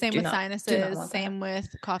 And same with Do not sinuses, want that. same with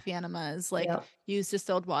coffee enemas. Like Yep. use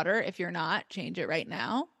distilled water. If you're not, change it right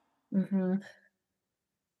now. Hmm.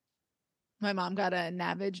 My mom got a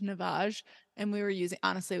Navage, and we were using,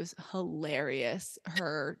 honestly, it was hilarious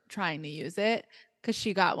her trying to use it because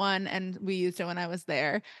she got one and we used it when I was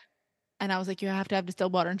there. And I was like, you have to have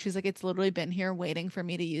distilled water. And she's like, it's literally been here waiting for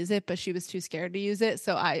me to use it, but she was too scared to use it.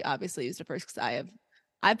 So I obviously used it first because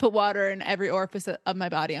I put water in every orifice of my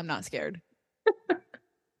body. I'm not scared.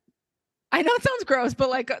 I know it sounds gross, but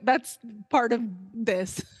like that's part of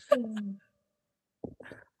this.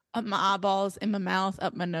 Up my eyeballs, in my mouth,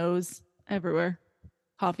 up my nose, everywhere.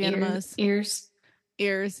 Coffee enemas, Ears.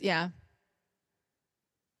 ears. Yeah.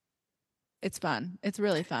 It's fun. It's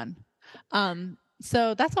really fun.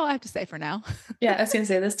 So that's all I have to say for now. Yeah, I was gonna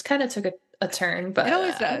say this kind of took a turn, It but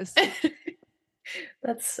always does.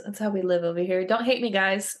 that's how we live over here. Don't hate me,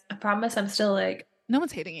 guys. I promise I'm still like No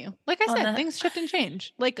one's hating you. Like I on said, that. things shift and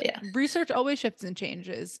change. Like Yeah. research always shifts and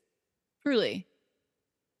changes. Truly.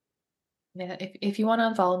 Yeah. If you want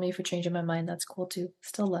to unfollow me for changing my mind, that's cool too.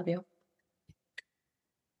 Still love you.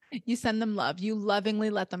 You send them love. You lovingly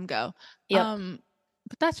let them go. Yep. Um,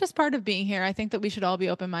 but that's just part of being here. I think that we should all be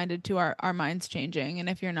open-minded to our minds changing. And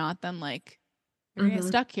if you're not, then like you're gonna get Hmm.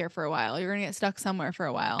 stuck here for a while. You're gonna get stuck somewhere for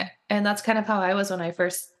a while. And that's kind of how I was when I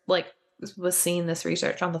first like was seeing this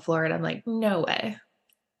research on the floor, and I'm like, no way.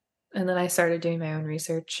 And then I started doing my own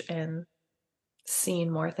research and seeing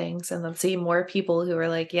more things, and then seeing more people who were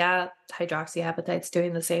like, yeah, hydroxyapatite's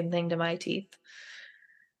doing the same thing to my teeth.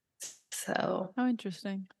 So How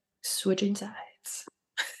interesting. switching sides.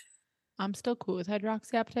 I'm still cool with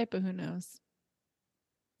hydroxyapatite, but who knows?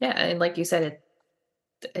 Yeah, and like you said,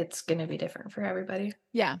 it's gonna be different for everybody.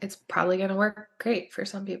 Yeah. It's probably gonna work great for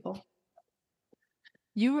some people.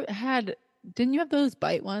 You had, didn't you have those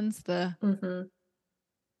bite ones? The, Hmm.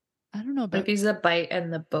 I don't know I've about, used the bite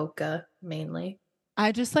and the Boca mainly.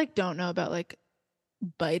 I just like don't know about like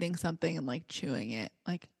biting something and like chewing it.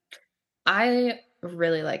 Like, I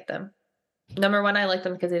really like them. Number one, I like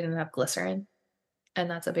them because they didn't have glycerin, and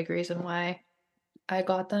that's a big reason why I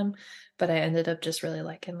got them. But I ended up just really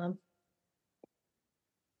liking them.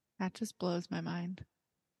 that just blows my mind.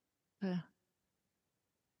 Ugh.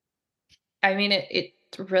 I mean, it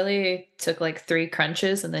really took like 3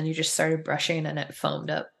 crunches, and then you just started brushing, and it foamed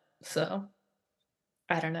up. So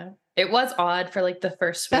I don't know. It was odd for like the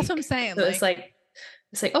first That's what I'm week. saying. It was Like, like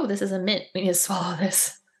it's like, oh, this is a mint. We need to swallow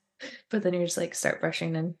this. But then you just like start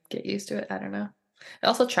brushing and get used to it. I don't know. It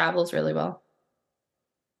also travels really well.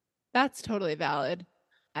 that's totally valid.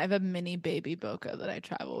 I have a mini baby Boca that I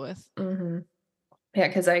travel with. Hmm. Yeah,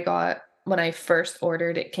 because I got when I first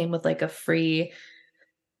ordered, it came with like a free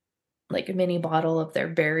like a mini bottle of their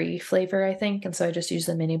berry flavor, I think. And so I just used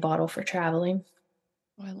the mini bottle for traveling.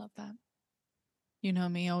 Oh, I love that. You know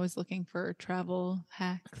me, always looking for travel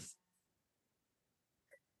hacks.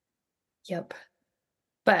 Yep.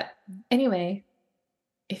 But anyway,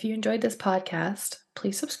 if you enjoyed this podcast,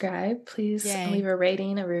 please subscribe. Please leave Yay. a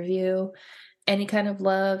rating, a review, any kind of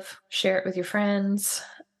love. Share it with your friends.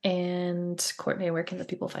 And Courtney, where can the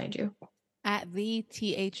people find you? At the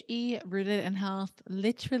THE, rooted in health,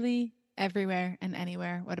 literally everywhere and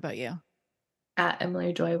anywhere. What about you? At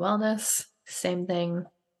Emily Joy Wellness. Same thing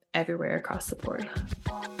everywhere across the board.